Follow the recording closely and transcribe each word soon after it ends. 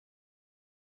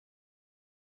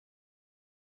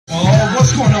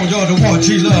What's going on, y'all? The Walt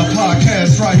G Love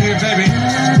podcast right here, baby.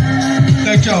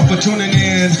 Thank y'all for tuning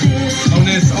in on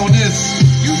this,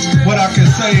 what I can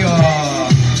say,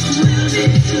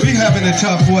 we having a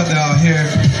tough weather out here.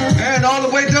 And all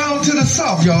the way down to the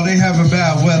south, y'all, they having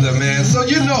bad weather, man. So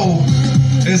you know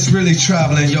it's really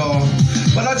traveling, y'all.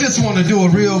 But I just want to do a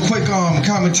real quick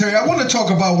commentary. I want to talk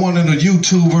about one of the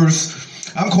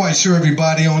YouTubers. I'm quite sure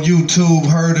everybody on YouTube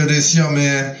heard of this young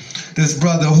man, this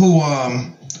brother who,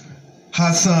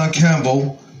 Hassan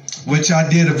Campbell, which I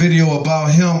did a video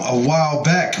about him a while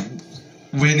back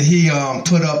when he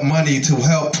put up money to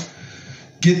help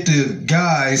get the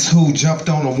guys who jumped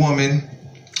on a woman.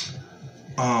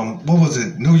 What was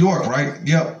it? New York, right?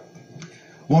 Yep.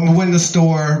 Woman went in the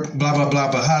store, blah, blah,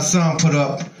 blah. But Hassan put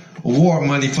up award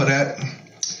money for that.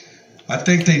 I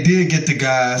think they did get the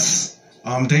guys.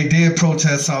 They did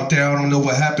protest out there. I don't know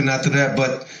what happened after that,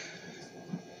 but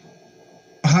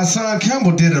Hassan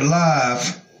Campbell did a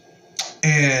live,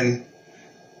 and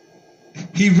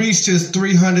he reached his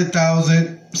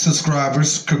 300,000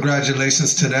 subscribers.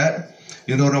 Congratulations to that.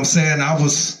 You know what I'm saying? I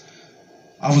was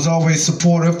always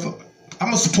supportive.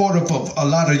 I'm a supportive of a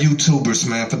lot of YouTubers,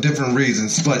 man, for different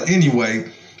reasons. But anyway,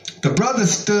 the brother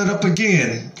stood up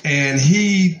again, and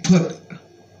he put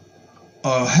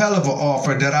a hell of an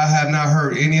offer that I have not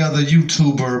heard any other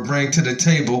YouTuber bring to the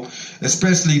table,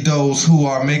 especially those who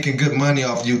are making good money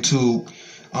off YouTube.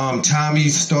 Tommy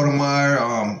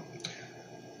Stoudemire,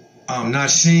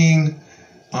 Nasheen,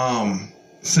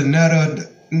 Sonetta,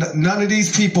 none of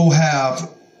these people have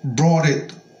brought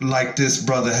it like this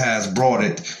brother has brought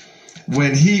it.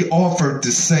 When he offered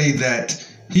to say that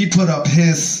he put up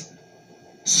his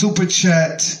super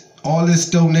chat, all his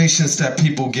donations that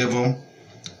people give him,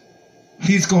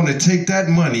 he's going to take that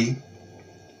money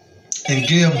and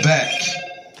give back.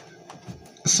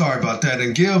 Sorry about that.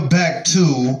 And give back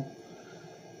to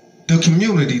the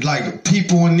community, like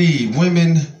people in need,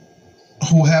 women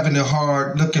who having it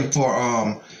hard, looking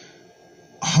for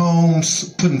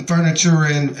homes, putting furniture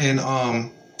in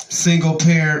single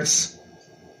parents'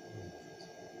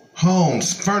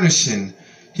 homes, furnishing.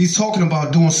 He's talking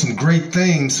about doing some great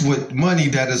things with money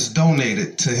that is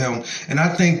donated to him. And I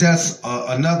think that's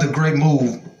another great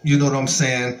move. You know what I'm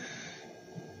saying?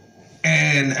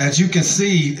 And as you can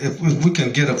see, if we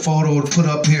can get a photo to put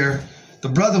up here, the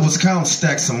brother was counting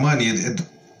stacks of money,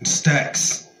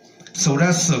 stacks. So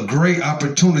that's a great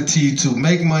opportunity to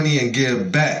make money and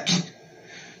give back.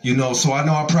 You know, so I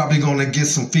know I'm probably going to get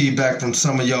some feedback from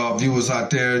some of y'all viewers out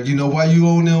there. You know, why you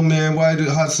on them, man? Why did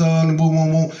Hassan?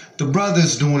 The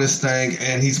brother's doing his thing,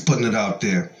 and he's putting it out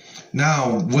there.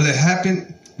 Now, will it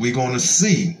happen? We're going to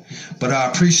see. But I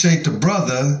appreciate the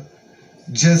brother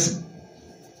just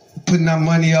putting that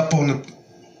money up on the,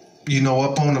 you know,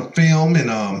 up on the film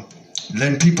and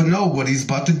letting people know what he's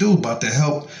about to do, about to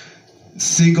help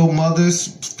single mothers,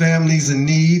 families in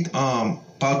need,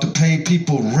 about to pay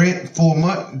people rent for a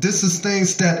month. This is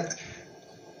things that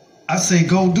I say,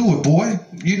 go do it, boy.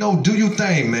 You know, do your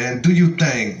thing, man. Do your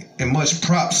thing. And much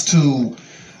props to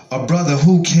a brother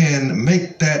who can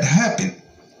make that happen.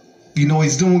 You know,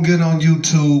 he's doing good on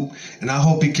YouTube, and I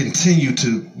hope he continue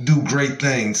to do great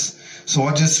things. So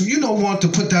I just, you know, want to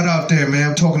put that out there, man.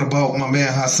 I'm talking about my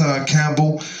man Hassan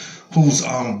Campbell, who's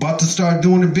about to start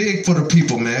doing it big for the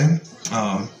people, man.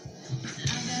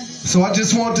 So I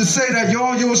just wanted to say that,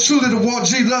 y'all, yours truly, the Walt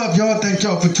G Love, y'all. Thank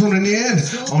y'all for tuning in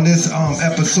on this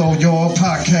episode, y'all,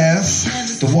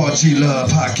 podcast, the Walt G Love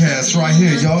podcast right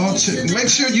here, y'all. Make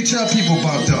sure you tell people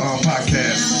about the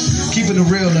podcast. Keeping it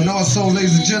real. And also,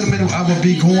 ladies and gentlemen, I will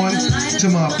be going to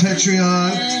my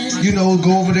Patreon. You know,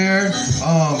 go over there,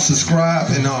 subscribe,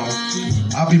 and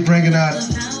I'll be bringing out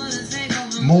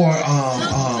more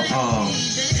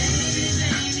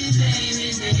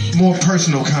more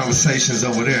personal conversations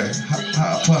over there.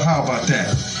 How about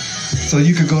that? So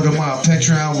you could go to my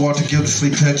Patreon, Walter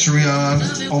Gildersleeve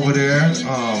Patreon over there.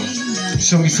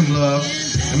 Show me some love.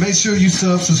 And make sure you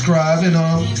subscribe and,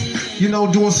 you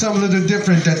know, doing something a little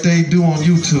different that they do on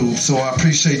YouTube. So I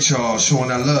appreciate y'all showing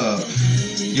that love.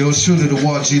 Yo, truly the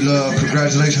Walt G Love.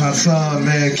 Congratulations, Hassan,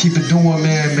 man. Keep it doing,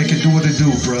 man. Make it do what it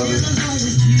do, brother.